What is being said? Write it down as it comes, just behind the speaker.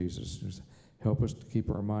Jesus. Just help us to keep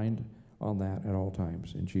our mind on that at all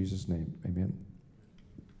times. In Jesus' name, amen.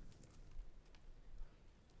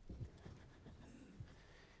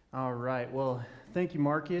 All right. Well, thank you,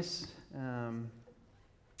 Marcus.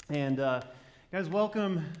 Guys,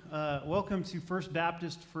 welcome to First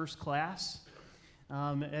Baptist First Class.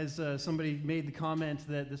 As somebody made the comment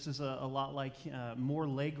that this is a lot like more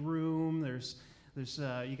leg room. There's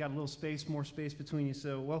you got a little space, more space between you.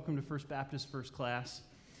 So welcome to First Baptist First Class.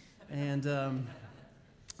 Guys,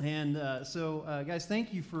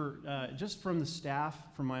 thank you for just from the staff,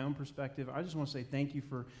 from my own perspective. I just want to say thank you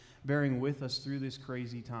for bearing with us through this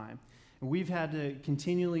crazy time. We've had to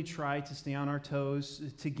continually try to stay on our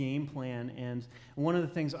toes to game plan, and one of the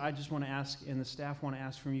things I just want to ask, and the staff want to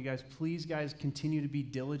ask from you guys, please guys continue to be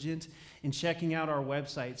diligent in checking out our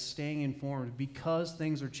website, staying informed, because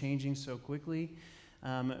things are changing so quickly.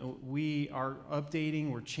 We are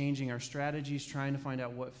updating, we're changing our strategies, trying to find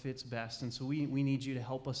out what fits best, and so we need you to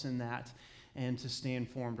help us in that and to stay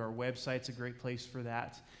informed. Our website's a great place for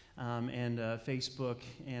that, and Facebook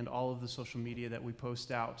and all of the social media that we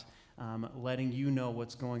post out. Letting you know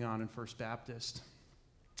what's going on in First Baptist.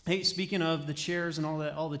 Hey, speaking of the chairs and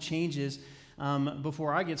all the changes,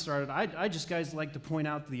 before I get started, I just guys like to point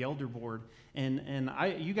out the elder board, and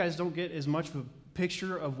you guys don't get as much of a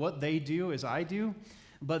picture of what they do as I do,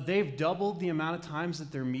 but they've doubled the amount of times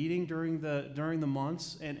that they're meeting during the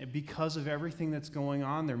months, and because of everything that's going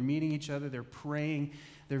on, they're meeting each other, they're praying.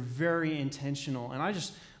 They're very intentional.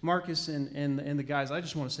 And Marcus and the guys, I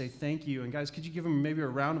just want to say thank you. And guys, could you give them maybe a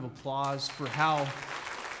round of applause for how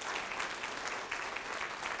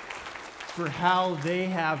they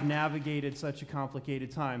have navigated such a complicated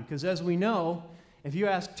time? Because as we know, if you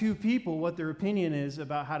ask two people what their opinion is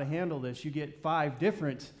about how to handle this, you get 5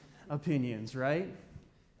 different opinions, right?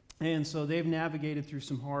 And so they've navigated through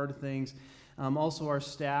some hard things. Also our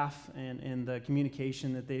staff and the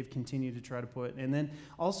communication that they've continued to try to put. And then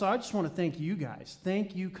also I just want to thank you guys.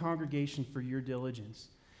 Thank you, congregation, for your diligence.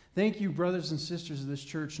 Thank you, brothers and sisters of this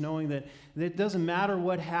church, knowing that it doesn't matter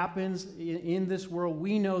what happens in this world,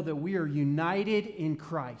 we know that we are united in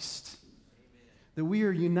Christ. That we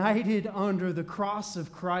are united under the cross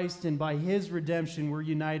of Christ, and by his redemption, we're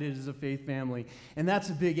united as a faith family. And that's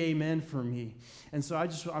a big amen for me. And so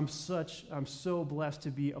I'm so blessed to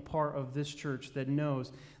be a part of this church that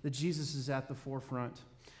knows that Jesus is at the forefront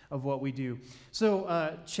of what we do.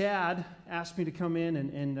 So Chad asked me to come in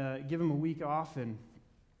and give him a week off, and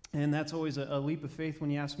that's always a leap of faith when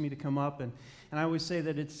he asks me to come up. And I always say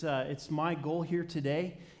that it's my goal here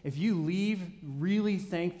today. If you leave really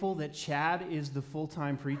thankful that Chad is the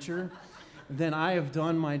full-time preacher, then I have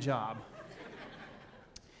done my job.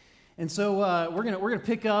 And so we're gonna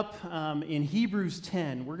pick up in Hebrews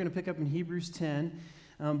 10. We're gonna pick up in Hebrews 10.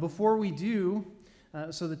 Before we do,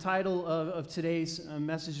 so the title of today's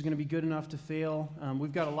message is going to be Good Enough to Fail.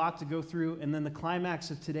 We've got a lot to go through, and then the climax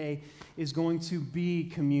of today is going to be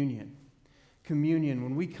communion. Communion,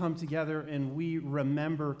 when we come together and we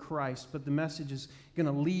remember Christ, but the message is going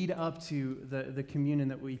to lead up to the communion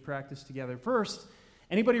that we practice together. First,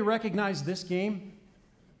 anybody recognize this game?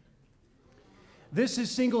 This is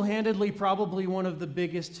single-handedly probably one of the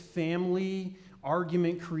biggest family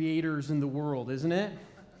argument creators in the world, isn't it?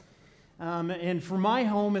 And for my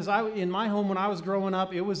home, in my home when I was growing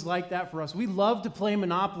up, it was like that for us. We loved to play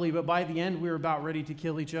Monopoly, but by the end, we were about ready to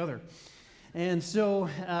kill each other. And so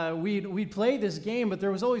we'd play this game, but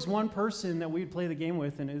there was always one person that we'd play the game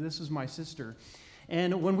with, and this was my sister.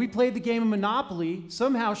 And when we played the game of Monopoly,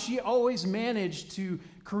 somehow she always managed to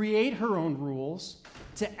create her own rules,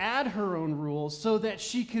 to add her own rules, so that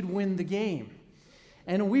she could win the game.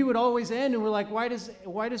 And we would always end, and we're like, why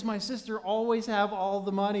does my sister always have all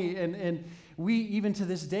the money? And we, even to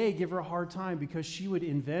this day, give her a hard time because she would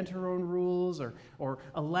invent her own rules or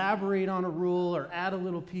elaborate on a rule or add a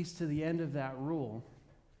little piece to the end of that rule.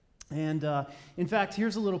 And in fact,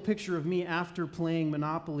 here's a little picture of me after playing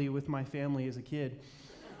Monopoly with my family as a kid.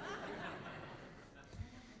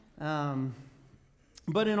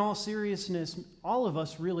 But in all seriousness, all of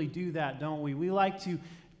us really do that, don't we? We like to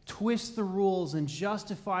twist the rules and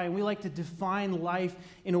justify, and we like to define life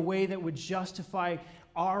in a way that would justify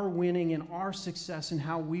our winning and our success and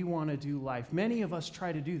how we want to do life. Many of us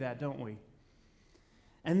try to do that, don't we?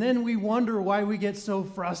 And then we wonder why we get so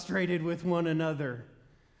frustrated with one another,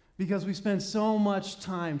 because we spend so much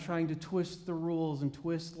time trying to twist the rules and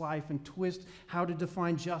twist life and twist how to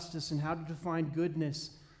define justice and how to define goodness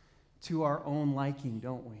to our own liking,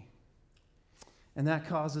 don't we? And that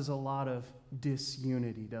causes a lot of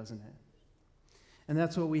disunity, doesn't it? And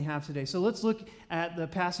that's what we have today. So let's look at the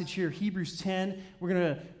passage here, Hebrews 10. We're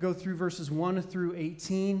going to go through verses 1 through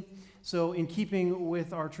 18. So in keeping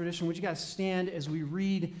with our tradition, would you guys stand as we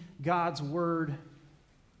read God's word?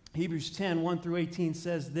 Hebrews 10, 1 through 18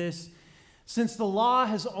 says this: "Since the law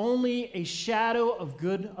has only a shadow of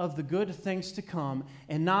the good things to come,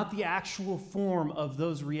 and not the actual form of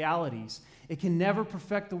those realities, it can never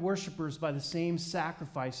perfect the worshipers by the same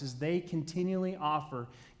sacrifices they continually offer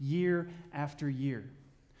year after year.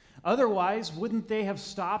 Otherwise, wouldn't they have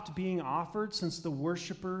stopped being offered, since the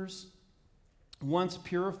worshipers, once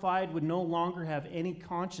purified, would no longer have any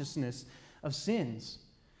consciousness of sins?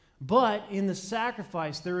 But in the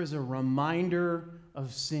sacrifice there is a reminder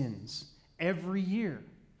of sins every year.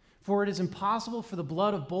 For it is impossible for the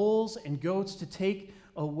blood of bulls and goats to take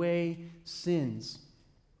away sins.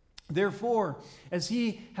 Therefore, as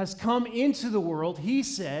he has come into the world, he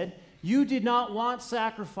said, 'You did not want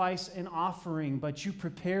sacrifice and offering, but you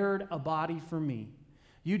prepared a body for me.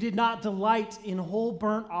 You did not delight in whole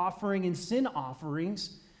burnt offering and sin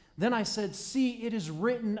offerings. Then I said, See, it is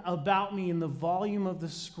written about me in the volume of the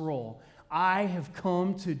scroll. I have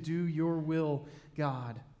come to do your will,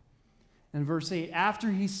 God.'" And verse 8,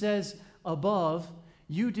 after he says above,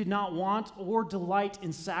 "You did not want or delight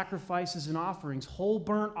in sacrifices and offerings, whole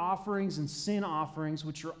burnt offerings and sin offerings,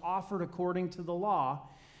 which are offered according to the law,"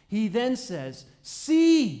 he then says,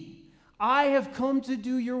 "See, I have come to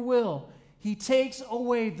do your will." He takes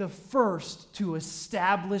away the first to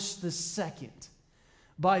establish the second.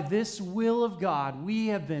 By this will of God, we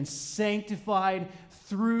have been sanctified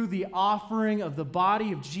through the offering of the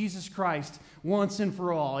body of Jesus Christ once and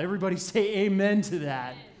for all. Everybody say amen to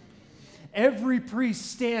that. Every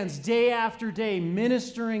priest stands day after day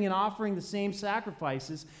ministering and offering the same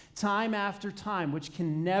sacrifices time after time, which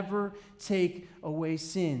can never take away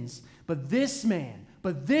sins. But this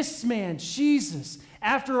man, Jesus,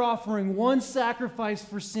 after offering one sacrifice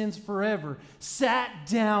for sins forever, sat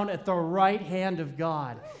down at the right hand of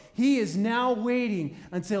God. He is now waiting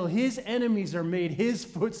until his enemies are made his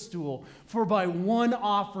footstool. For by one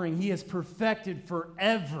offering he has perfected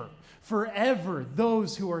forever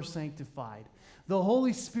those who are sanctified. The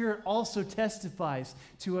Holy Spirit also testifies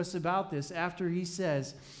to us about this after he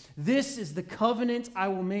says, "This is the covenant I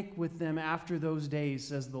will make with them after those days,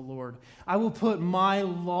 says the Lord. I will put my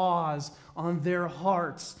laws on their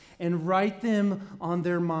hearts and write them on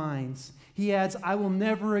their minds." He adds, "I will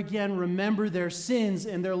never again remember their sins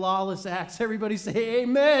and their lawless acts." Everybody say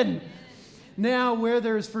amen. Now, where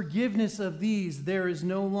there is forgiveness of these, there is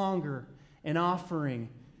no longer an offering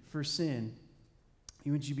for sin.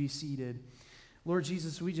 Would you be seated? Lord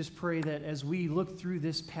Jesus, we just pray that as we look through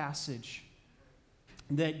this passage,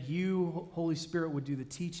 that you, Holy Spirit, would do the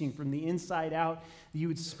teaching from the inside out, that you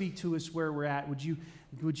would speak to us where we're at. Would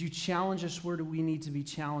you challenge us where do we need to be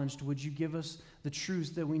challenged? Would you give us the truths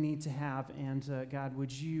that we need to have? And God,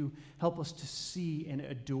 would you help us to see and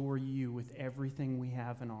adore you with everything we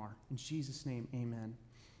have and are? In Jesus' name, amen.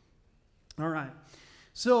 All right.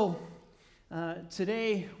 So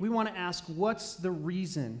today we want to ask, what's the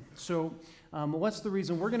reason? So what's the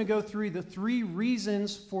reason? We're going to go through the 3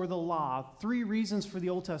 reasons for the law, 3 reasons for the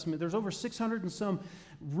Old Testament. There's over 600 and some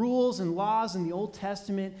rules and laws in the Old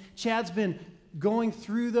Testament. Chad's been going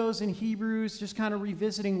through those in Hebrews, just kind of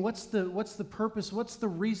revisiting what's the purpose, what's the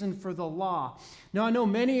reason for the law. Now, I know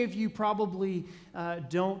many of you probably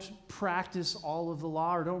don't practice all of the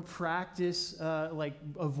law, or don't practice like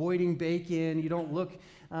avoiding bacon. You don't look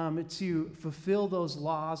to fulfill those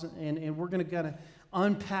laws, and we're going to kind of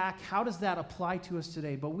unpack how does that apply to us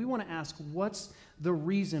today. But we want to ask, what's the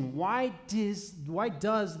reason? Why does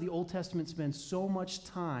the Old Testament spend so much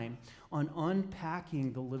time on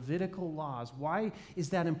unpacking the Levitical laws? Why is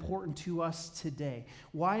that important to us today?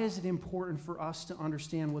 Why is it important for us to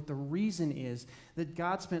understand what the reason is that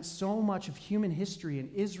God spent so much of human history and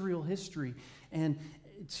Israel history and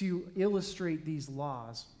to illustrate these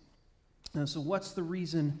laws? So what's the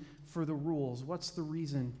reason for the rules? What's the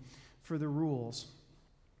reason for the rules?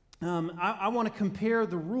 I want to compare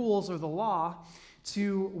the rules or the law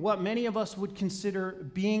to what many of us would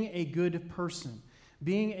consider being a good person.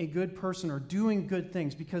 Being a good person or doing good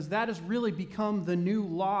things, because that has really become the new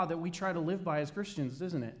law that we try to live by as Christians,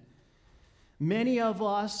 isn't it? Many of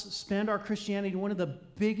us spend our Christianity, one of the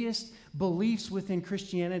biggest beliefs within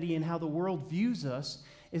Christianity and how the world views us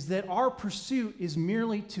is that our pursuit is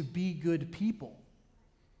merely to be good people.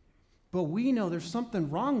 But we know there's something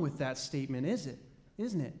wrong with that statement,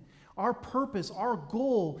 isn't it? Our purpose, our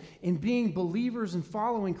goal in being believers and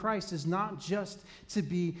following Christ is not just to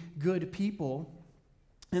be good people.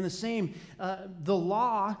 And the same, the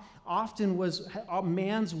law often was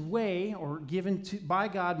man's way, or given by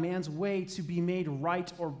God, man's way to be made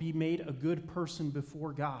right or be made a good person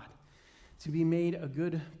before God. To be made a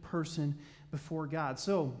good person before God.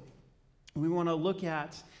 So we want to look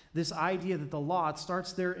at this idea that the law, it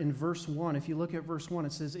starts there in verse 1. If you look at verse 1,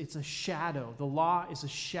 it says it's a shadow. The law is a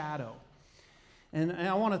shadow. And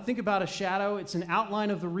I want to think about a shadow. It's an outline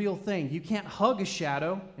of the real thing. You can't hug a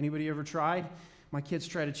shadow. Anybody ever tried? My kids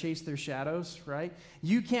try to chase their shadows, right?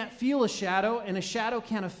 You can't feel a shadow, and a shadow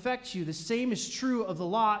can't affect you. The same is true of the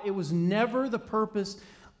law. It was never the purpose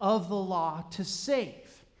of the law to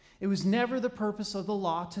save. It was never the purpose of the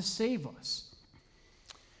law to save us.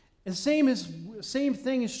 The same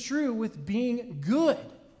thing is true with being good.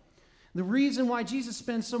 The reason why Jesus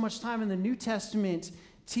spends so much time in the New Testament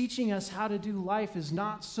teaching us how to do life is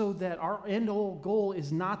not so that our end-all goal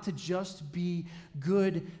is not to just be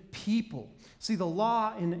good people. See, the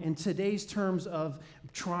law in today's terms of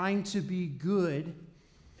trying to be good,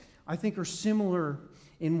 I think are similar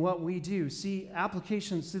in what we do. See,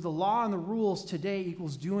 applications to the law and the rules today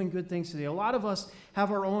equals doing good things today. A lot of us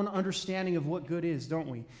have our own understanding of what good is, don't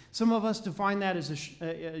we? Some of us define that as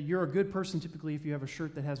you're a good person typically if you have a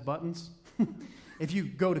shirt that has buttons, if you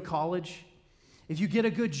go to college, if you get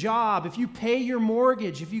a good job, if you pay your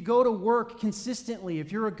mortgage, if you go to work consistently,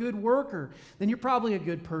 if you're a good worker, then you're probably a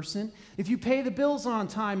good person. If you pay the bills on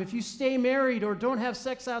time, if you stay married or don't have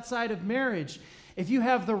sex outside of marriage, if you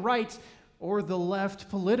have the right or the left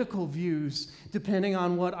political views, depending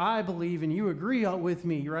on what I believe and you agree with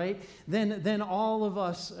me, right? Then all of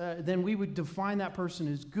us, then we would define that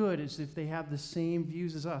person as good as if they have the same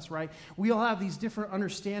views as us, right? We all have these different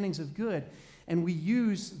understandings of good, and we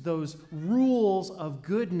use those rules of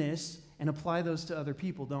goodness and apply those to other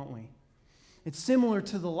people, don't we? It's similar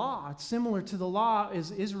to the law. It's similar to the law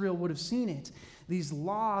as Israel would have seen it. These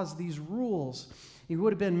laws, these rules, it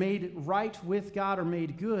would have been made right with God or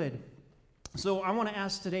made good. So I want to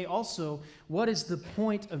ask today also, what is the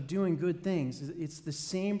point of doing good things? It's the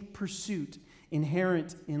same pursuit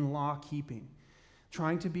inherent in law keeping.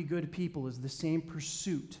 Trying to be good people is the same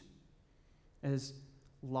pursuit as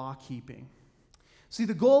law keeping. See,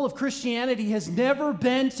 the goal of Christianity has never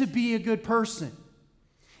been to be a good person.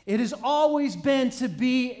 It has always been to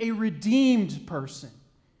be a redeemed person.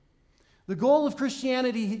 The goal of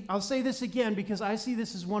Christianity, I'll say this again because I see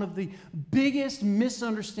this as one of the biggest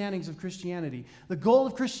misunderstandings of Christianity. The goal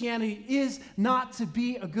of Christianity is not to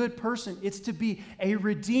be a good person. It's to be a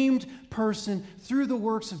redeemed person through the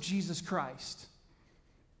works of Jesus Christ.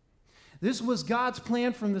 This was God's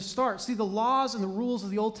plan from the start. See, the laws and the rules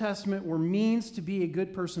of the Old Testament were means to be a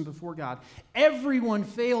good person before God. Everyone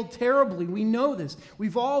failed terribly. We know this.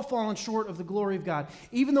 We've all fallen short of the glory of God.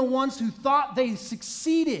 Even the ones who thought they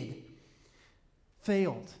succeeded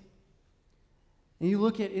failed. And you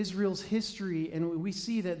look at Israel's history, and we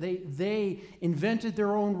see that they invented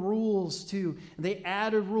their own rules too. They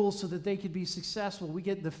added rules so that they could be successful. We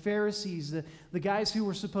get the Pharisees, the guys who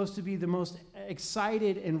were supposed to be the most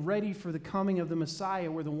excited and ready for the coming of the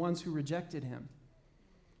Messiah were the ones who rejected him.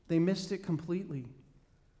 They missed it completely.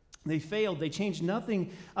 They failed. They changed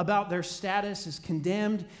nothing about their status as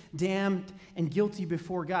condemned, damned, and guilty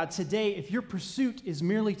before God. Today, if your pursuit is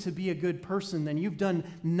merely to be a good person, then you've done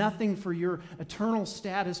nothing for your eternal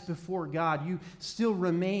status before God. You still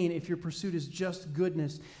remain, if your pursuit is just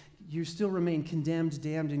goodness, you still remain condemned,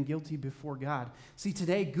 damned, and guilty before God. See,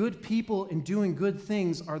 today, good people in doing good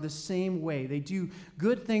things are the same way. They do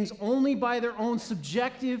good things only by their own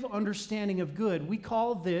subjective understanding of good. We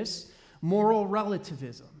call this moral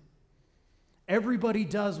relativism. Everybody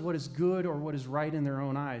does what is good or what is right in their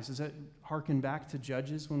own eyes. Does that harken back to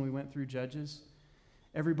Judges when we went through Judges?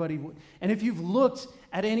 Everybody, and if you've looked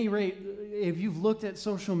at any rate, if you've looked at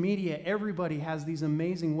social media, everybody has these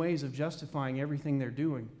amazing ways of justifying everything they're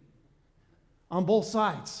doing on both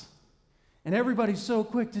sides. And everybody's so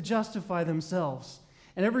quick to justify themselves.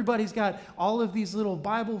 And everybody's got all of these little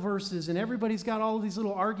Bible verses, and everybody's got all of these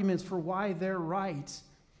little arguments for why they're right.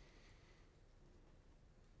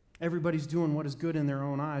 Everybody's doing what is good in their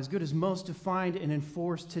own eyes. Good is most defined and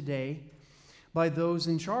enforced today by those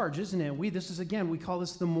in charge, isn't it? We call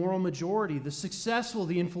this the moral majority, the successful,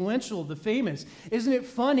 the influential, the famous. Isn't it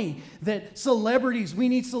funny that we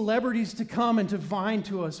need celebrities to come and define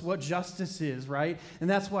to us what justice is, right? And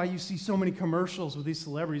that's why you see so many commercials with these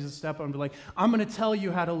celebrities that step up and be like, I'm going to tell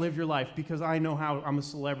you how to live your life because I know how. I'm a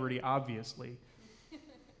celebrity, obviously.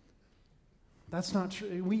 That's not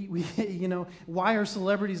true. We why are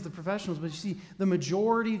celebrities the professionals? But you see, the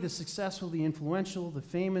majority, the successful, the influential, the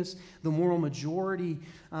famous, the moral majority,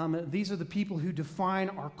 these are the people who define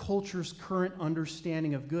our culture's current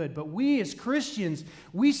understanding of good. But we as Christians,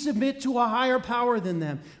 we submit to a higher power than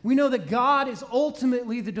them. We know that God is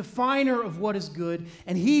ultimately the definer of what is good,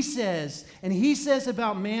 and He says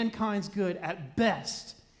about mankind's good, at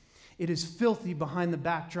best, it is filthy behind the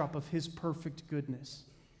backdrop of His perfect goodness.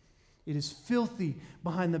 It is filthy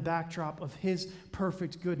behind the backdrop of His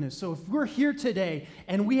perfect goodness. So if we're here today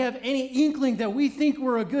and we have any inkling that we think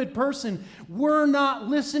we're a good person, we're not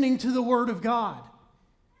listening to the Word of God.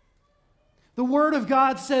 The Word of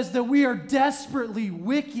God says that we are desperately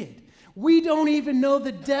wicked. We don't even know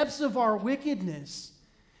the depths of our wickedness.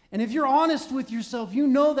 And if you're honest with yourself, you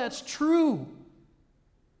know that's true.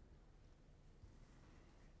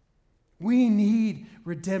 We need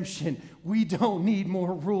redemption. We don't need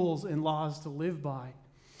more rules and laws to live by.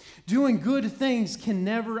 Doing good things can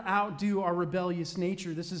never outdo our rebellious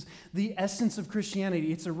nature. This is the essence of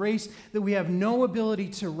Christianity. It's a race that we have no ability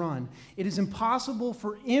to run. It is impossible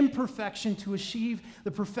for imperfection to achieve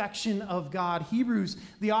the perfection of God. Hebrews,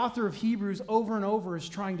 the author of Hebrews, over and over is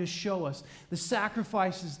trying to show us the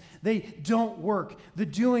sacrifices, they don't work. The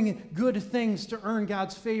doing good things to earn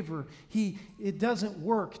God's favor, it doesn't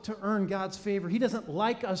work to earn God's favor. He doesn't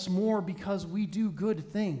like us more because we do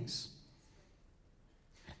good things.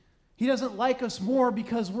 He doesn't like us more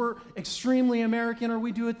because we're extremely American or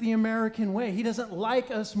we do it the American way. He doesn't like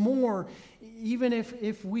us more even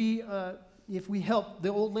if we help the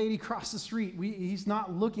old lady cross the street. He's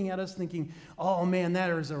not looking at us thinking, oh man, that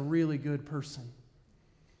is a really good person.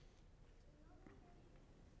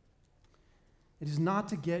 It is not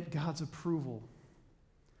to get God's approval.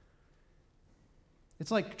 It's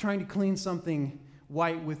like trying to clean something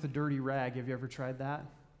white with a dirty rag. Have you ever tried that?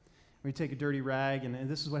 We take a dirty rag, and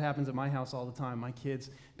this is what happens at my house all the time. My kids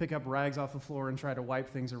pick up rags off the floor and try to wipe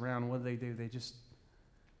things around. What do? They just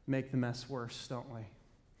make the mess worse, don't we?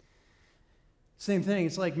 Same thing.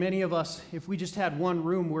 It's like many of us, if we just had one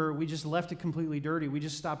room where we just left it completely dirty, we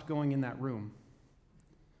just stopped going in that room.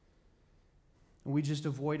 And we just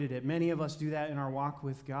avoided it. Many of us do that in our walk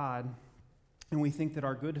with God, and we think that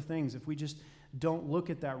our good things, if we just don't look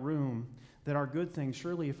at that room, that our good things,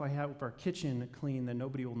 surely if I have our kitchen clean, then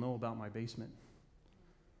nobody will know about my basement.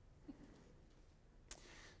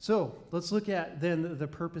 So let's look at then the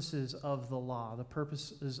purposes of the law, the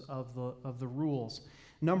purposes of the rules.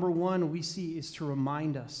 Number one, we see is to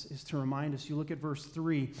remind us. You look at verse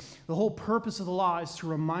 3. The whole purpose of the law is to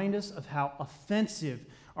remind us of how offensive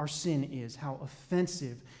our sin is.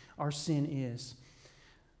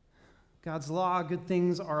 God's law, good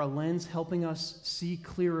things, are a lens helping us see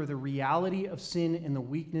clearer the reality of sin and the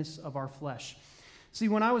weakness of our flesh. See,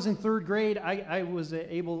 when I was in third grade, I was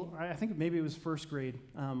able, I think maybe it was first grade.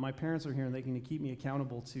 My parents are here and they can keep me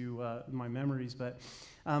accountable to my memories, but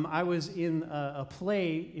I was in a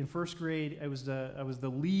play in first grade. I was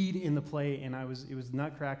the lead in the play, and it was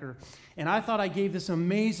Nutcracker. And I thought I gave this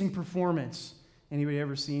amazing performance. Anybody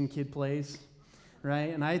ever seen kid plays?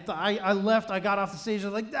 Right? And I got off the stage, I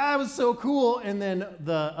was like, that was so cool. And then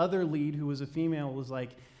the other lead, who was a female, was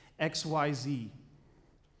like, XYZ.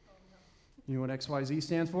 You know what XYZ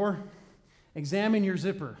stands for? Examine your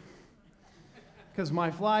zipper. Because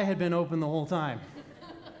my fly had been open the whole time.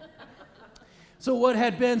 So what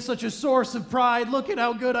had been such a source of pride, look at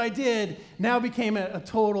how good I did, now became a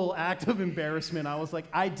total act of embarrassment. I was like,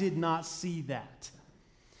 I did not see that.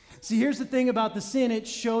 See, here's the thing about the sin. It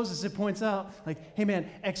shows us, it points out, like, hey man,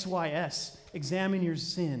 XYS, examine your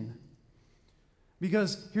sin.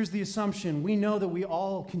 Because here's the assumption. We know that we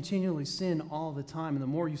all continually sin all the time. And the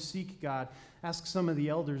more you seek God, ask some of the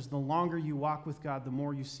elders, the longer you walk with God, the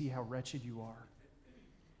more you see how wretched you are.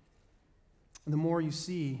 And the more you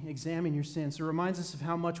see, examine your sin. So it reminds us of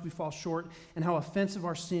how much we fall short and how offensive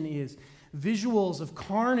our sin is. Visuals of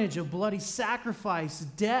carnage, of bloody sacrifice,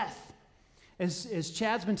 death. As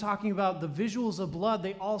Chad's been talking about, the visuals of blood,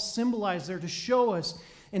 they all symbolize there to show us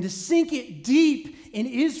and to sink it deep in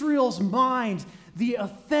Israel's mind the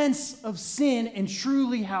offense of sin and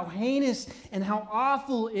truly how heinous and how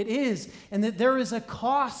awful it is, and that there is a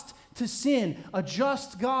cost to sin. A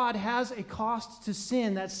just God has a cost to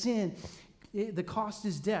sin. That sin, the cost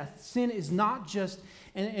is death. Sin is not just,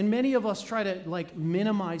 and many of us try to like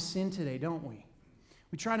minimize sin today, don't we?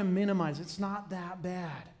 We try to minimize. It's not that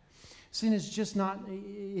bad. Sin is just not,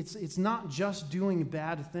 it's not just doing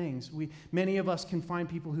bad things. Many of us can find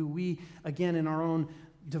people who we, again, in our own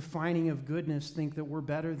defining of goodness, think that we're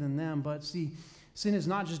better than them. But see, sin is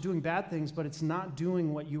not just doing bad things, but it's not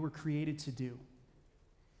doing what you were created to do.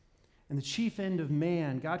 And the chief end of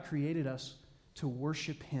man, God created us to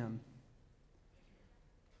worship him.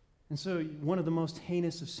 And so one of the most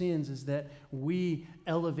heinous of sins is that we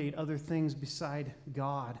elevate other things beside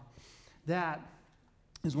God. That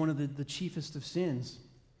is one of the chiefest of sins.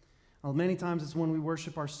 Many times it's when we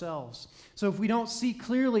worship ourselves. So if we don't see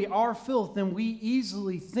clearly our filth, then we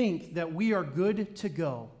easily think that we are good to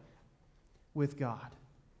go with God.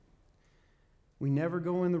 We never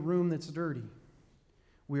go in the room that's dirty.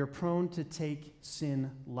 We are prone to take sin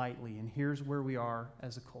lightly. And here's where we are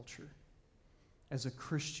as a culture, as a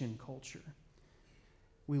Christian culture.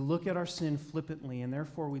 We look at our sin flippantly, and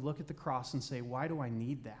therefore we look at the cross and say, why do I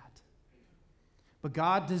need that? But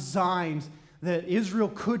God designed that Israel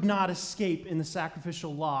could not escape in the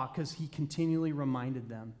sacrificial law because he continually reminded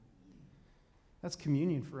them. That's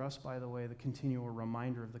communion for us, by the way, the continual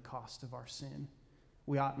reminder of the cost of our sin.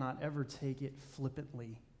 We ought not ever take it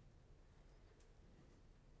flippantly.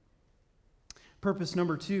 Purpose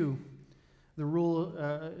number 2,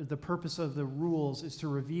 the purpose of the rules is to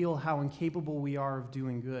reveal how incapable we are of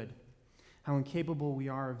doing good. How incapable we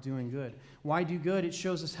are of doing good. Why do good? It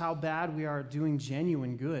shows us how bad we are at doing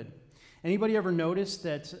genuine good. Anybody ever notice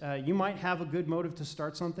that you might have a good motive to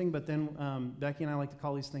start something, but then Becky and I like to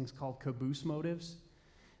call these things called caboose motives?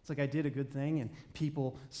 It's like I did a good thing, and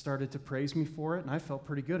people started to praise me for it, and I felt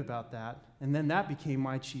pretty good about that. And then that became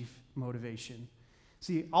my chief motivation.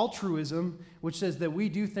 See, altruism, which says that we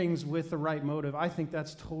do things with the right motive, I think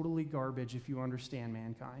that's totally garbage if you understand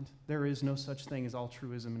mankind. There is no such thing as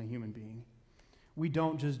altruism in a human being. We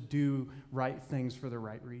don't just do right things for the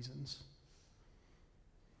right reasons.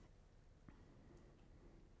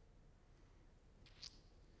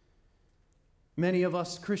 Many of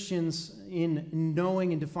us Christians, in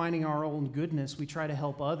knowing and defining our own goodness, we try to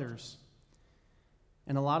help others.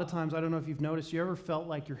 And a lot of times, I don't know if you've noticed, you ever felt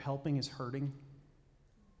like your helping is hurting?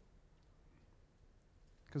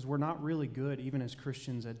 Because we're not really good, even as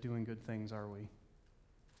Christians, at doing good things, are we?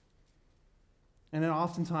 And then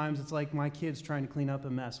oftentimes, it's like my kids trying to clean up a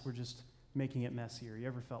mess. We're just making it messier. You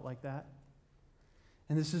ever felt like that?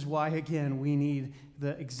 And this is why, again, we need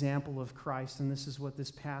the example of Christ, and this is what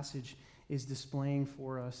this passage is displaying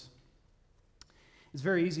for us. It's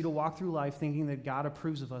very easy to walk through life thinking that God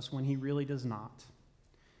approves of us when he really does not.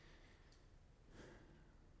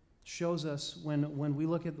 Shows us, when we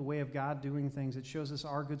look at the way of God doing things, it shows us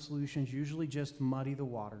our good solutions usually just muddy the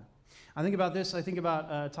water. I think about this. I think about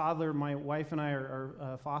a toddler. My wife and I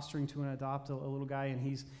are fostering to adopt a little guy, and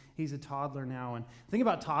he's a toddler now. And the thing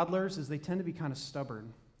about toddlers is they tend to be kind of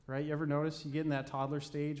stubborn, right? You ever notice you get in that toddler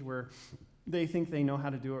stage where they think they know how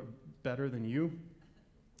to do it better than you,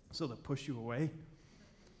 so they'll push you away.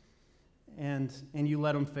 And you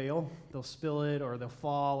let them fail. They'll spill it, or they'll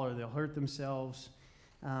fall, or they'll hurt themselves.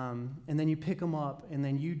 And then you pick them up, and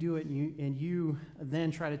then you do it, and you then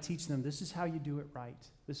try to teach them, this is how you do it right.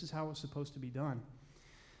 This is how it's supposed to be done.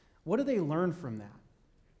 What do they learn from that?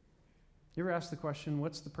 You ever ask the question,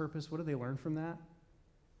 what's the purpose? What do they learn from that?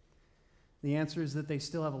 The answer is that they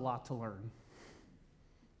still have a lot to learn,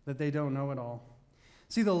 that they don't know it all.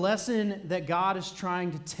 See, the lesson that God is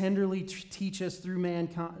trying to tenderly teach us through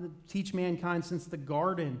mankind since the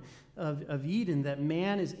Garden of Eden, that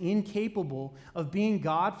man is incapable of being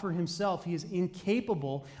God for himself. He is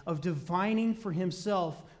incapable of defining for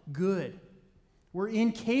himself good. We're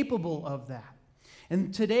incapable of that.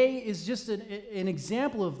 And today is just an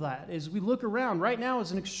example of that. As we look around, right now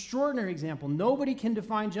is an extraordinary example. Nobody can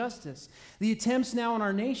define justice. The attempts now in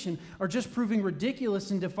our nation are just proving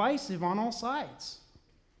ridiculous and divisive on all sides.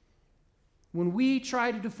 When we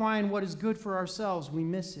try to define what is good for ourselves, we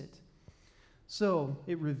miss it. So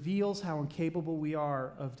it reveals how incapable we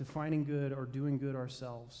are of defining good or doing good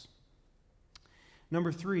ourselves.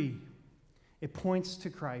 Number 3, it points to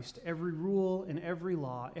Christ. Every rule and every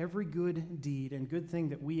law, every good deed and good thing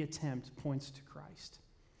that we attempt points to Christ.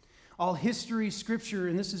 All history, Scripture,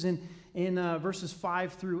 and this is in verses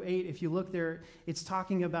 5 through 8. If you look there, it's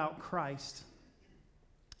talking about Christ.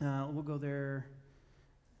 We'll go there.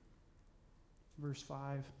 Verse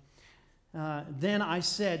 5. Then I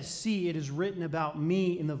said, see, it is written about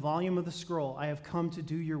me in the volume of the scroll. I have come to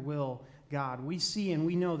do your will, God. We see and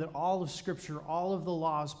we know that all of Scripture, all of the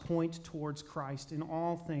laws point towards Christ in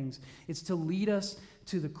all things. It's to lead us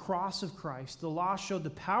to the cross of Christ. The law showed the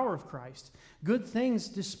power of Christ. Good things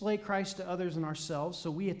display Christ to others and ourselves, so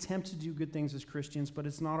we attempt to do good things as Christians, but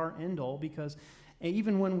it's not our end all, because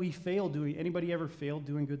even when we fail doing, anybody ever failed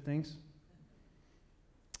doing good things?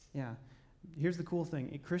 Yeah. Here's the cool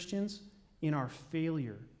thing. Christians, in our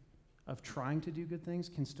failure of trying to do good things,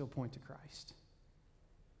 can still point to Christ.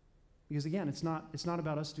 Because again, it's not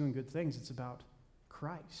about us doing good things. It's about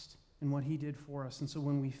Christ. and what he did for us. And so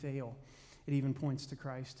when we fail, it even points to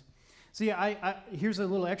Christ. See, here's a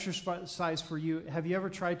little exercise for you. Have you ever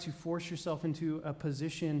tried to force yourself into a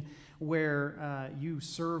position where you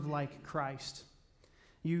serve like Christ?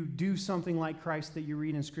 You do something like Christ that you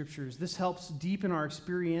read in Scriptures. This helps deepen our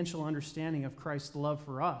experiential understanding of Christ's love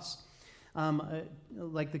for us.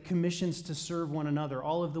 Like the commissions to serve one another,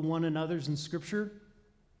 all of the one another's in Scripture,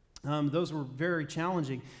 those were very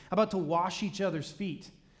challenging. How about to wash each other's feet?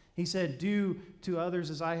 He said, do to others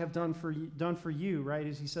as I have done for you, right?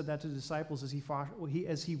 As he said that to the disciples as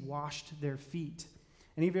he washed their feet.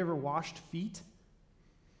 Any of you ever washed feet?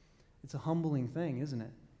 It's a humbling thing, isn't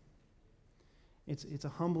it? It's a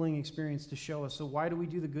humbling experience to show us. So why do we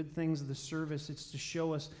do the good things of the service? It's to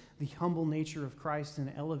show us the humble nature of Christ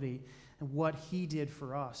and elevate what he did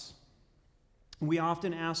for us. We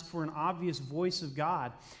often ask for an obvious voice of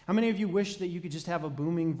God. How many of you wish that you could just have a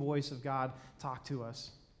booming voice of God talk to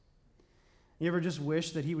us? You ever just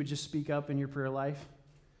wish that he would just speak up in your prayer life?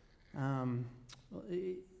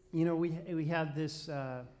 We had this...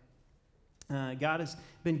 God has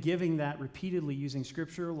been giving that repeatedly using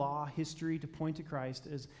Scripture, law, history to point to Christ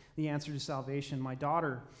as the answer to salvation. My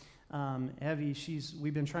daughter, Evie,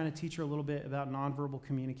 we've been trying to teach her a little bit about nonverbal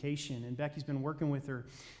communication, and Becky's been working with her.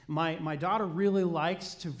 My daughter really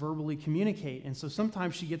likes to verbally communicate, and so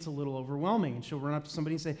sometimes she gets a little overwhelming, and she'll run up to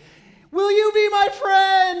somebody and say, "Will you be my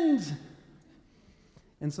friend?"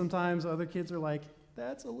 And sometimes other kids are like,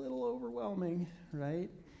 "That's a little overwhelming," right?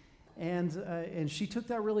 And she took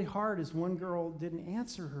that really hard as one girl didn't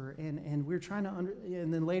answer her, and we were trying to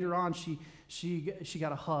and then later on she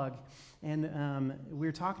got a hug, and we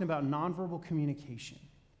were talking about nonverbal communication,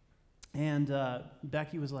 and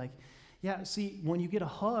Becky was like, "Yeah, see, when you get a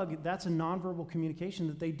hug, that's a nonverbal communication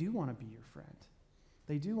that they do want to be your friend.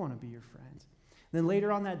 They do want to be your friend." Then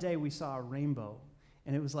later on that day, we saw a rainbow,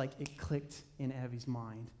 and it was like it clicked in Evie's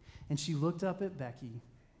mind, and she looked up at Becky,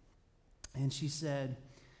 and she said,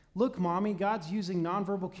 "Look, Mommy, God's using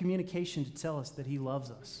nonverbal communication to tell us that he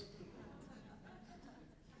loves us."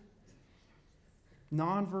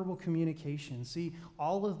 Nonverbal communication. See,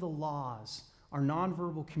 all of the laws are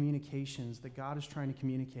nonverbal communications that God is trying to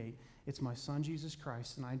communicate. It's my Son, Jesus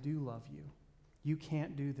Christ, and I do love you. You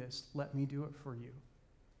can't do this. Let me do it for you.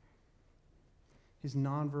 His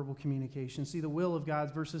nonverbal communication. See, the will of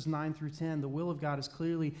God, verses 9 through 10, the will of God is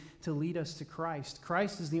clearly to lead us to Christ.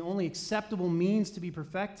 Christ is the only acceptable means to be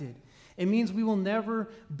perfected. It means we will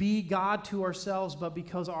never be God to ourselves, but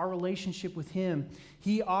because our relationship with him,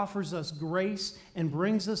 he offers us grace and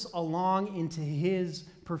brings us along into his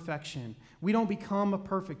perfection. We don't become a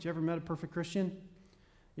perfect. You ever met a perfect Christian?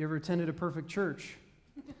 You ever attended a perfect church?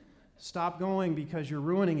 Stop going because you're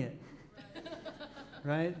ruining it.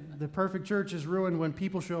 Right? The perfect church is ruined when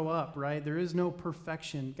people show up, right? There is no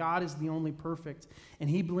perfection. God is the only perfect, and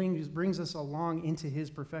he brings us along into his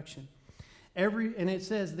perfection. And it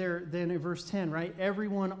says there, then in verse 10, right?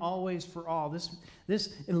 Everyone, always, for all. This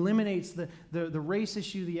eliminates the race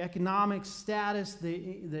issue, the economic status,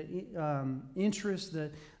 the interests,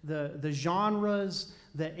 the genres,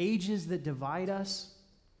 the ages that divide us.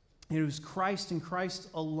 It was Christ and Christ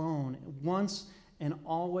alone, once and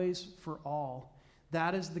always for all.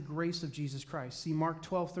 That is the grace of Jesus Christ. See, Mark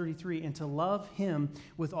 12:33, and to love him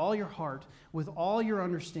with all your heart, with all your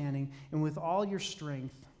understanding, and with all your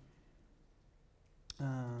strength. Let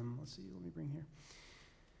me bring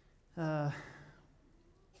here.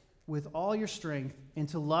 With all your strength, and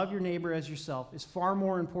to love your neighbor as yourself is far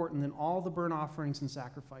more important than all the burnt offerings and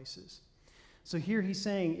sacrifices. So here he's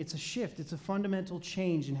saying it's a shift, it's a fundamental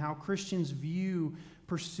change in how Christians view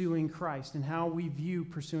pursuing Christ and how we view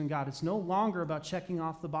pursuing God. It's no longer about checking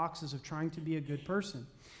off the boxes of trying to be a good person.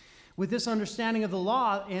 With this understanding of the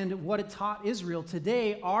law and what it taught Israel,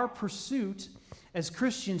 today our pursuit as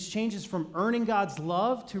Christians changes from earning God's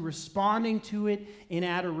love to responding to it in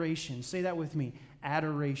adoration. Say that with me.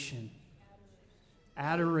 Adoration.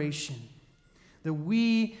 Adoration. That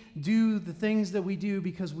we do the things that we do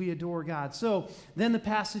because we adore God. So then the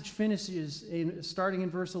passage finishes starting in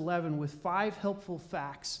verse 11 with 5 helpful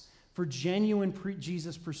facts for genuine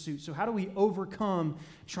Jesus pursuit. So how do we overcome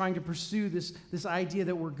trying to pursue this idea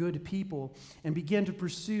that we're good people and begin to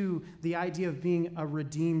pursue the idea of being a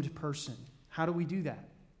redeemed person? How do we do that?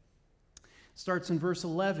 Starts in verse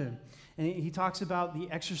 11. And he talks about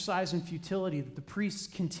the exercise and futility that the priests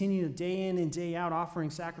continue day in and day out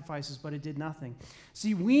offering sacrifices, but it did nothing.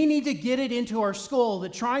 See, we need to get it into our skull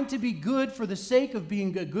that trying to be good for the sake of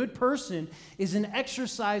being a good person is an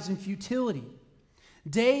exercise in futility.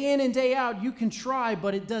 Day in and day out, you can try,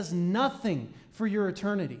 but it does nothing for your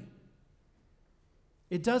eternity.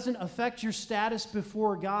 It doesn't affect your status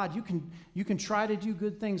before God. You can try to do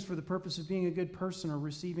good things for the purpose of being a good person or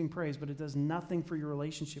receiving praise, but it does nothing for your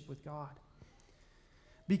relationship with God.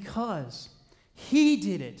 Because He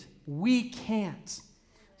did it, we can't.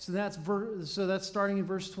 So that's starting in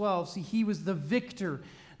verse 12. See, He was the victor.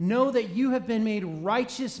 Know that you have been made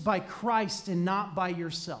righteous by Christ and not by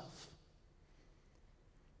yourself.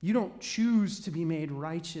 You don't choose to be made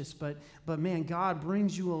righteous, but man, God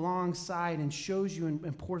brings you alongside and shows you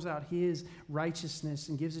and pours out His righteousness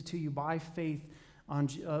and gives it to you by faith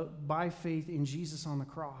in Jesus on the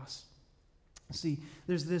cross. See,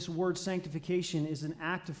 there's this word sanctification is an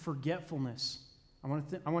act of forgetfulness.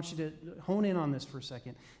 I want you to hone in on this for a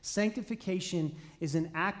second. Sanctification is an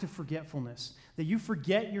act of forgetfulness, that you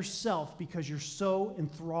forget yourself because you're so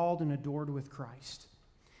enthralled and adored with Christ.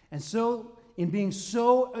 And so, in being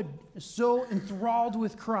so enthralled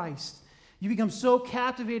with Christ, you become so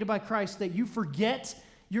captivated by Christ that you forget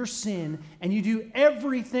your sin and you do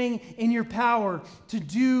everything in your power to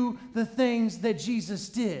do the things that Jesus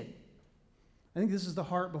did. I think this is the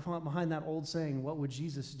heart behind that old saying, what would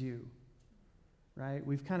Jesus do? Right?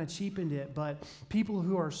 We've kind of cheapened it, but people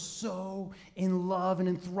who are so in love and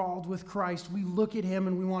enthralled with Christ, we look at Him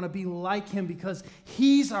and we want to be like Him because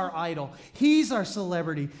He's our idol. He's our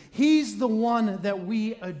celebrity. He's the one that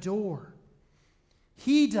we adore.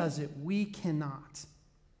 He does it. We cannot.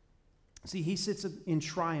 See, He sits in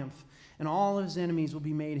triumph, and all of His enemies will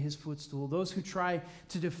be made His footstool. Those who try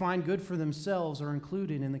to define good for themselves are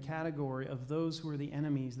included in the category of those who are the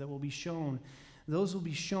enemies that will be shown. Those will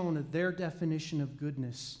be shown that their definition of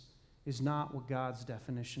goodness is not what God's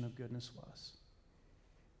definition of goodness was.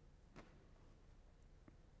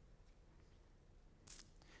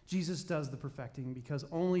 Jesus does the perfecting because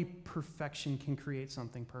only perfection can create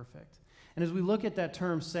something perfect. And as we look at that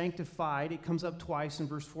term sanctified, it comes up twice in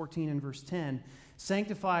verse 14 and verse 10.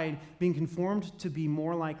 Sanctified, being conformed to be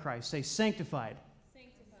more like Christ. Say sanctified.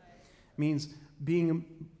 Sanctified. Means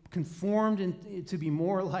being conformed to be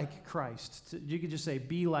more like Christ. You could just say,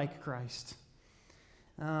 be like Christ.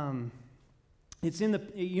 You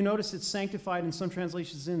notice it's sanctified in some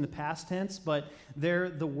translations in the past tense, but there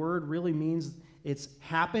the word really means it's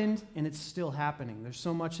happened and it's still happening. There's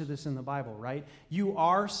so much of this in the Bible, right? You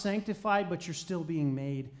are sanctified, but you're still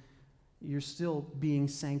being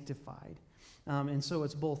sanctified. And so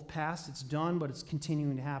it's both past, it's done, but it's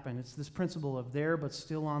continuing to happen. It's this principle of there, but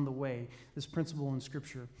still on the way, this principle in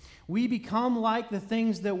Scripture. We become like the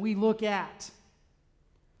things that we look at.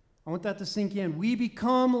 I want that to sink in. We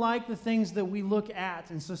become like the things that we look at.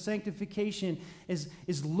 And so sanctification is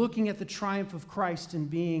looking at the triumph of Christ and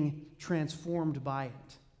being transformed by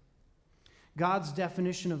it. God's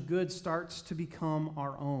definition of good starts to become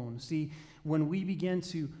our own. See, when we begin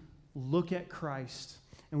to look at Christ,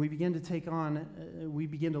 and we begin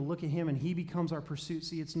to look at Him and He becomes our pursuit.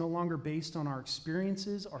 See, it's no longer based on our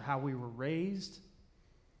experiences or how we were raised.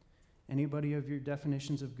 Anybody of your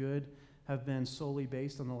definitions of good have been solely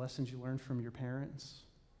based on the lessons you learned from your parents?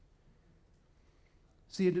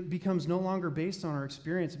 See, it becomes no longer based on our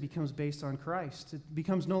experience. It becomes based on Christ. It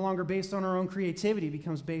becomes no longer based on our own creativity. It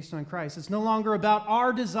becomes based on Christ. It's no longer about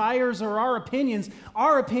our desires or our opinions.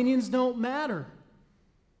 Our opinions don't matter.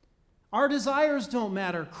 Our desires don't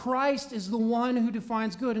matter. Christ is the one who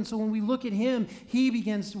defines good. And so when we look at Him, we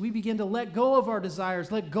begin to let go of our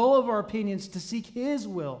desires, let go of our opinions to seek His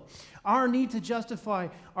will. Our need to justify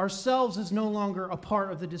ourselves is no longer a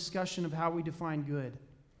part of the discussion of how we define good.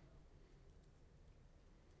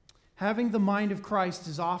 Having the mind of Christ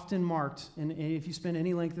is often marked, and if you spend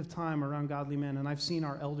any length of time around godly men, and I've seen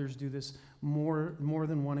our elders do this more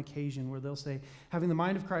than one occasion, where they'll say, having the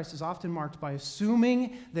mind of Christ is often marked by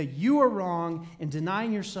assuming that you are wrong and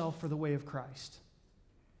denying yourself for the way of Christ.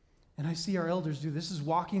 And I see our elders do this. This is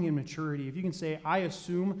walking in maturity. If you can say, I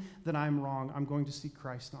assume that I'm wrong, I'm going to seek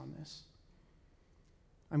Christ on this.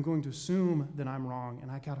 I'm going to assume that I'm wrong, and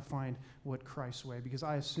I got to find what Christ's way, because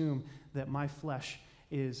I assume that my flesh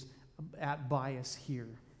is at bias here.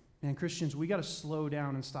 Man, Christians, we got to slow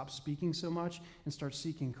down and stop speaking so much and start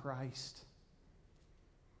seeking Christ.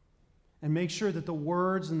 And make sure that the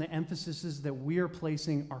words and the emphases that we are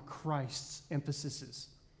placing are Christ's emphases.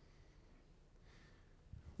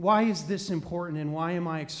 Why is this important, and why am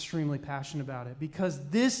I extremely passionate about it? Because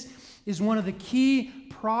this is one of the key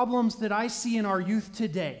problems that I see in our youth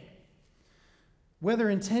today.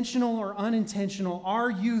 Whether intentional or unintentional,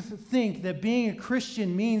 our youth think that being a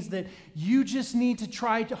Christian means that you just need to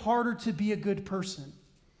try harder to be a good person.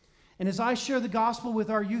 And as I share the gospel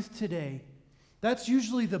with our youth today, that's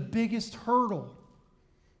usually the biggest hurdle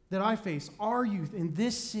that I face, our youth in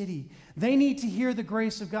this city, they need to hear the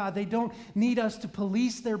grace of God. They don't need us to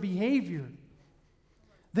police their behavior.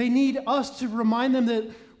 They need us to remind them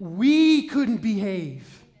that we couldn't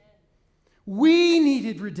behave. We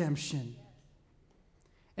needed redemption.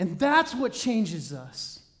 And that's what changes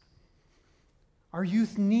us. Our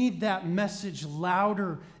youth need that message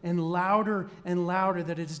louder and louder and louder,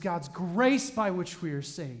 that it is God's grace by which we are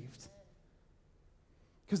saved.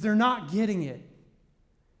 Because they're not getting it.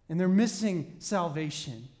 And they're missing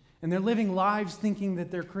salvation. And they're living lives thinking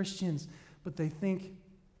that they're Christians, but they think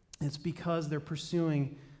it's because they're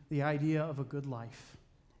pursuing the idea of a good life.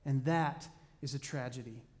 And that is a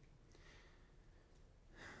tragedy.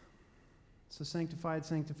 So sanctified,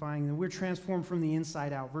 sanctifying, and we're transformed from the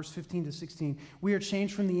inside out. Verse 15 to 16. We are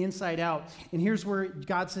changed from the inside out. And here's where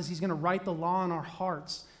God says he's going to write the law in our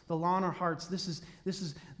hearts. The law in our hearts. This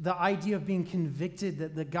is the idea of being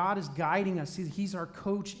convicted, that God is guiding us. He's our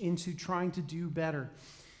coach into trying to do better.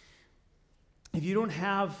 If you don't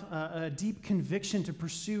have a deep conviction to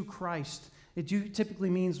pursue Christ, it typically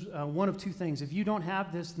means one of two things. If you don't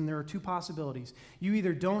have this, then there are two possibilities. You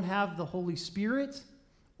either don't have the Holy Spirit,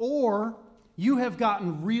 or you have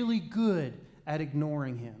gotten really good at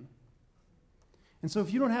ignoring him. And so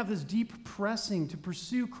if you don't have this deep pressing to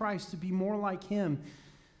pursue Christ, to be more like him,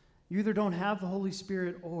 you either don't have the Holy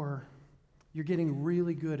Spirit, or you're getting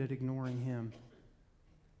really good at ignoring him.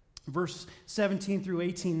 Verse 17 through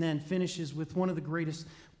 18 then finishes with one of the greatest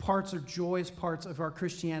parts or joyous parts of our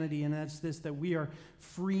Christianity, and that's this, that we are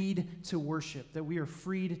freed to worship, that we are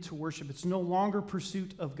freed to worship. It's no longer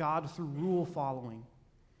pursuit of God through rule following.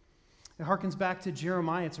 It harkens back to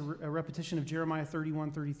Jeremiah. It's a repetition of Jeremiah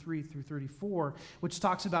 31, 33 through 34, which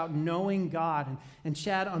talks about knowing God. And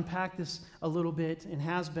Chad unpacked this a little bit and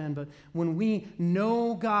has been, but when we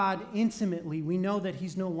know God intimately, we know that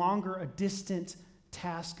he's no longer a distant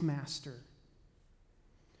taskmaster,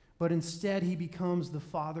 but instead he becomes the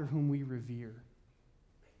Father whom we revere,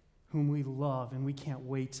 whom we love, and we can't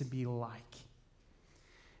wait to be like.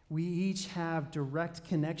 We each have direct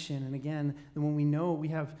connection, and again, when we know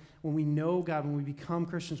God, when we become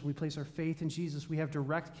Christians, when we place our faith in Jesus, we have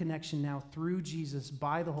direct connection now through Jesus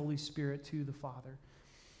by the Holy Spirit to the Father.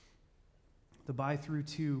 The by through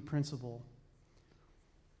to principle.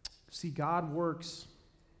 See, God works.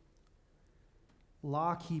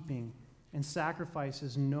 Law keeping and sacrifice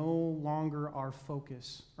is no longer our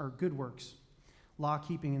focus, or good works. Law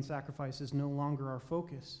keeping and sacrifice is no longer our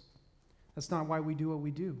focus. That's not why we do what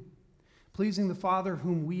we do. Pleasing the Father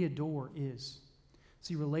whom we adore is.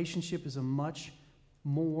 See, relationship is a much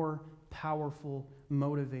more powerful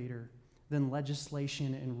motivator than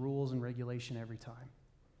legislation and rules and regulation every time.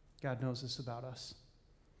 God knows this about us.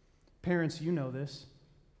 Parents, you know this.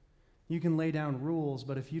 You can lay down rules,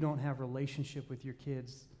 but if you don't have relationship with your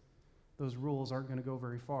kids, those rules aren't going to go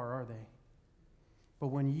very far, are they? But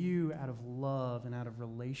when you, out of love and out of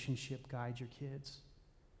relationship, guide your kids,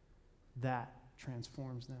 that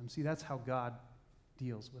transforms them. See, that's how God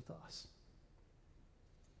deals with us.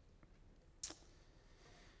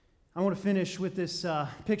 I want to finish with this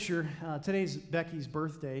picture. Today's Becky's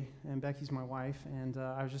birthday, and Becky's my wife, and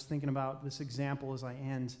I was just thinking about this example as I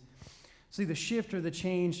end. See, the shift or the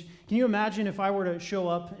change. Can you imagine if I were to show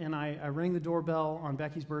up and I rang the doorbell on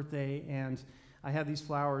Becky's birthday, and I had these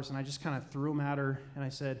flowers, and I just kind of threw them at her, and I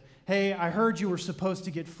said, "Hey, I heard you were supposed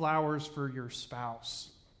to get flowers for your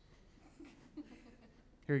spouse.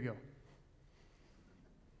 Here you go."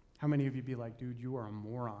 How many of you be like, "Dude, you are a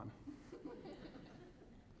moron"?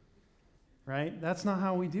 Right? That's not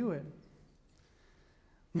how we do it.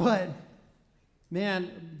 But,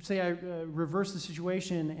 man, say I reverse the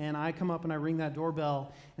situation and I come up and I ring that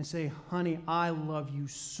doorbell and say, "Honey, I love you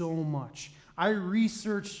so much. I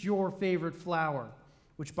researched your favorite flower,"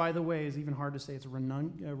 which, by the way, is even hard to say. It's a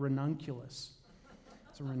ranunculus.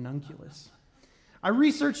 It's a ranunculus. "I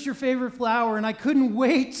researched your favorite flower and I couldn't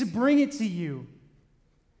wait to bring it to you."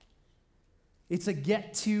 It's a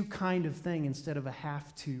get-to kind of thing instead of a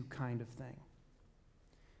have-to kind of thing.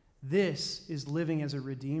 This is living as a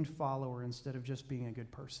redeemed follower instead of just being a good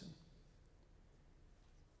person.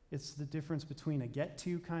 It's the difference between a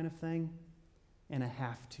get-to kind of thing and a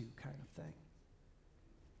have-to kind of thing.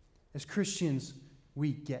 As Christians,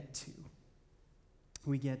 we get to.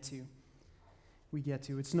 We get to. We get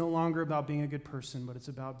to. It's no longer about being a good person, but it's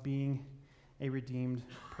about being a redeemed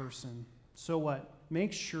person. So what?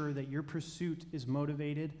 Make sure that your pursuit is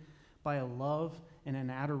motivated by a love and an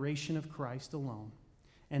adoration of Christ alone,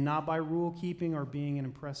 and not by rule keeping or being an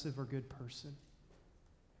impressive or good person.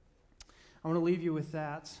 I want to leave you with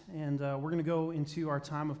that, and we're going to go into our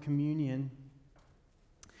time of communion.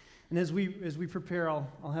 And as we prepare,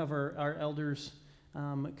 I'll have our elders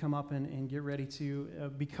come up and get ready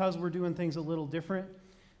to, because we're doing things a little different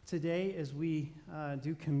today as we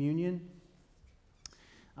do communion.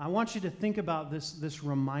 I want you to think about this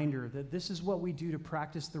reminder that this is what we do to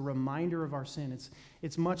practice the reminder of our sin.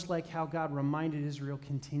 It's much like how God reminded Israel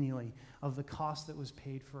continually of the cost that was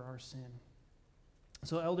paid for our sin.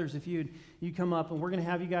 So elders, if you come up, and we're going to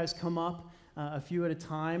have you guys come up a few at a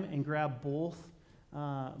time and grab both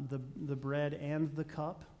the bread and the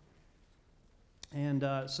cup. And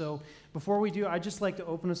so before we do, I'd just like to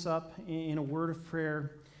open us up in a word of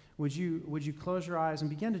prayer. Would you close your eyes and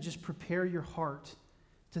begin to just prepare your heart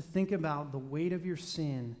to think about the weight of your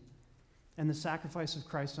sin and the sacrifice of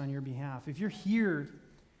Christ on your behalf? If you're here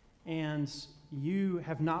and you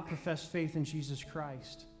have not professed faith in Jesus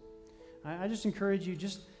Christ, I just encourage you,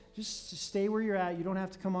 just stay where you're at. You don't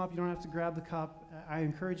have to come up. You don't have to grab the cup. I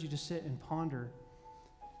encourage you to sit and ponder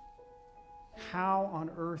how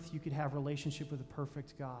on earth you could have relationship with a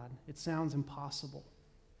perfect God. It sounds impossible.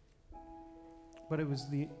 But it was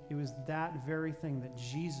that very thing that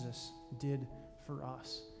Jesus did for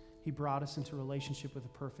us. He brought us into relationship with a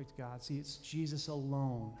perfect God. See, it's Jesus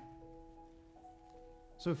alone.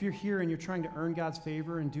 So if you're here and you're trying to earn God's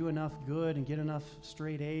favor and do enough good and get enough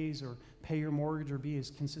straight A's or pay your mortgage or be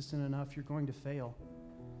as consistent enough, you're going to fail.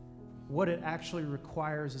 What it actually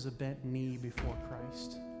requires is a bent knee before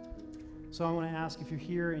Christ. So I want to ask, if you're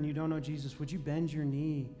here and you don't know Jesus, would you bend your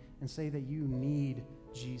knee and say that you need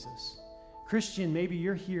Jesus? Christian, maybe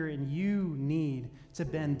you're here and you need to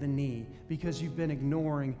bend the knee because you've been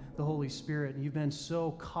ignoring the Holy Spirit and you've been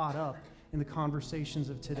so caught up in the conversations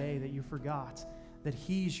of today that you forgot that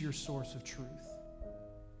He's your source of truth.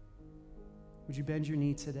 Would you bend your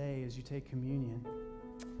knee today as you take communion?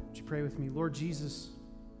 Would you pray with me? Lord Jesus,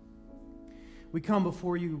 we come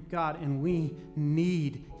before you, God, and we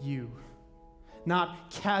need you.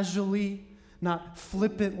 Not casually, not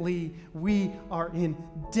flippantly. We are in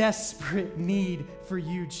desperate need for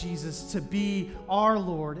you, Jesus, to be our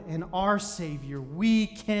Lord and our Savior. We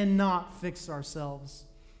cannot fix ourselves.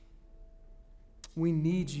 We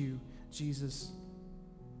need you, Jesus.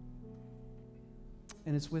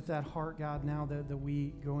 And it's with that heart, God, now that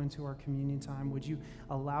we go into our communion time, would you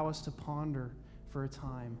allow us to ponder for a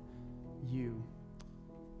time you.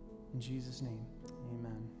 In Jesus' name,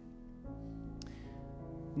 amen.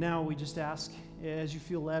 Now we just ask, as you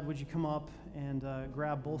feel led, would you come up and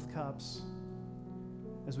grab both cups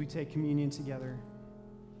as we take communion together?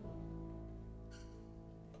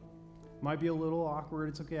 Might be a little awkward.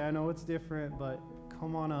 It's okay. I know it's different, but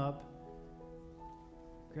come on up.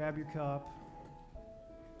 Grab your cup.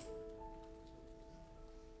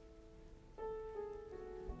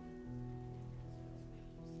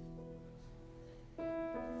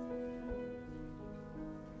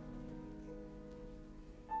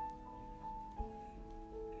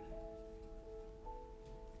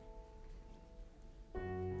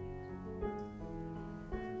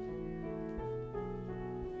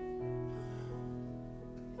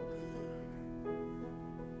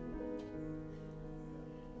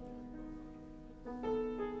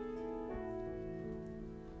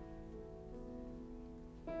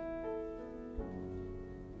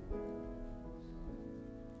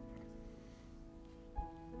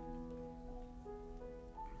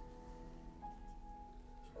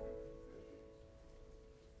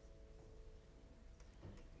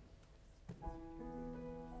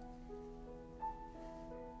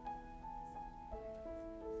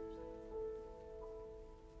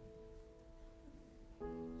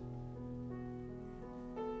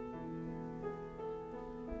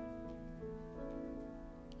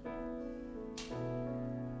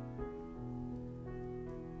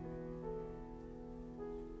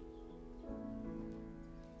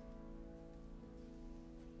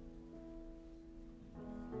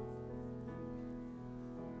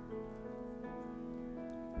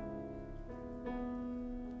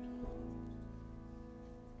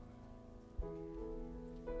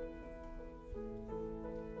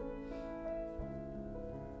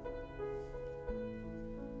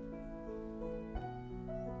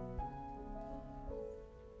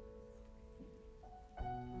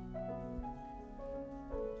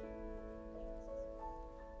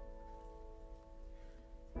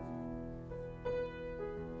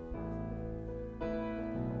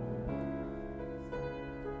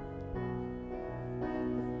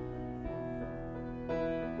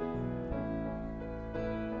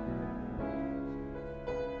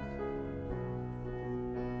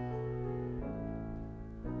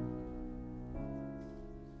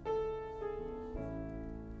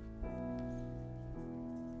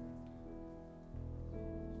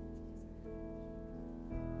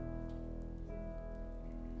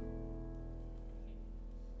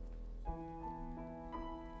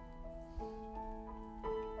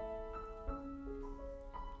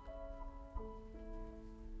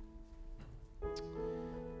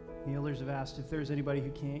 elders have asked if there's anybody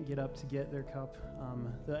who can't get up to get their cup.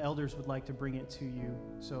 The elders would like to bring it to you.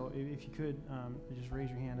 So if you could, just raise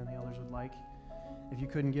your hand and the elders would like. If you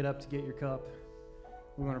couldn't get up to get your cup,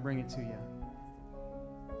 we want to bring it to you.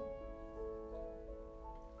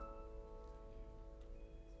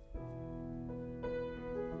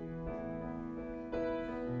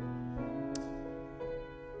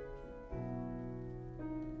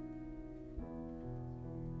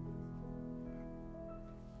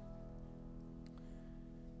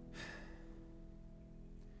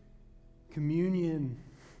 Communion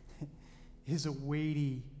is a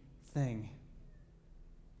weighty thing.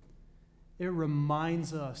 It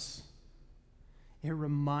reminds us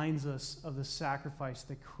of the sacrifice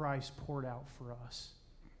that Christ poured out for us.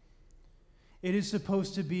 It is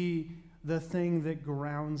supposed to be the thing that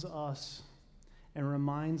grounds us and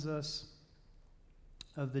reminds us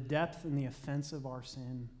of the depth and the offense of our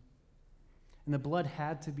sin. And the blood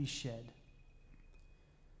had to be shed.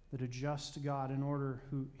 That a just God, in order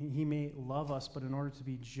he may love us, but in order to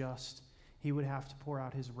be just, he would have to pour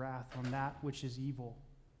out his wrath on that which is evil.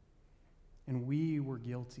 And we were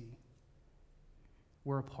guilty.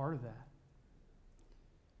 We're a part of that.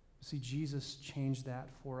 See, Jesus changed that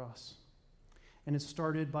for us. And it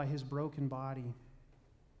started by his broken body.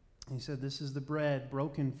 He said, "This is the bread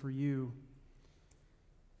broken for you."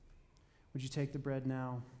 Would you take the bread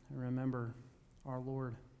now and remember our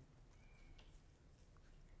Lord?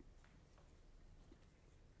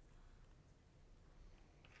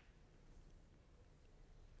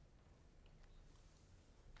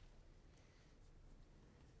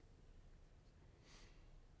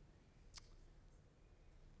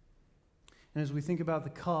 And as we think about the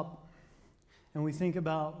cup and we think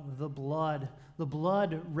about the blood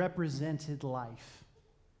represented life.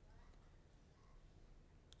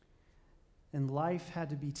 And life had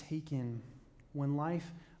to be taken. When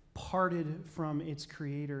life parted from its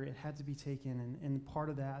creator, it had to be taken. And part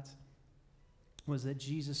of that was that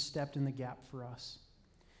Jesus stepped in the gap for us.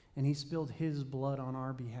 And he spilled his blood on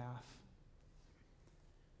our behalf.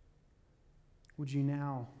 Would you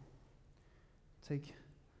now take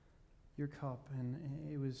your cup? And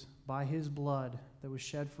it was by his blood that was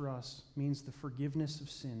shed for us, means the forgiveness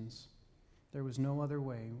of sins. There was no other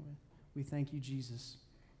way. We thank you, Jesus.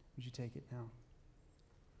 Would you take it now?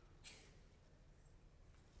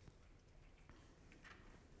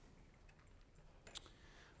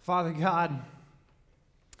 Father God,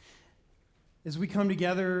 as we come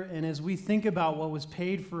together and as we think about what was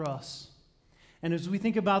paid for us, and as we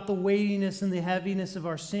think about the weightiness and the heaviness of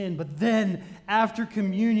our sin, but then after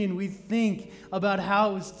communion, we think about how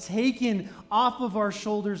it was taken off of our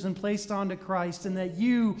shoulders and placed onto Christ, and that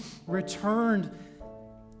you returned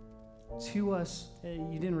to us.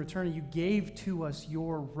 You didn't return it, you gave to us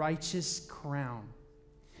your righteous crown.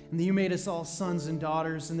 And that you made us all sons and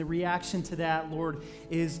daughters. And the reaction to that, Lord,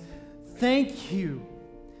 is thank you.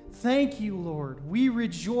 Thank you, Lord. We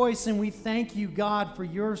rejoice and we thank you, God, for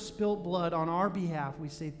your spilt blood on our behalf. We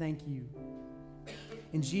say thank you.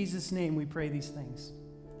 In Jesus' name we pray these things.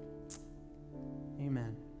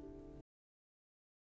 Amen.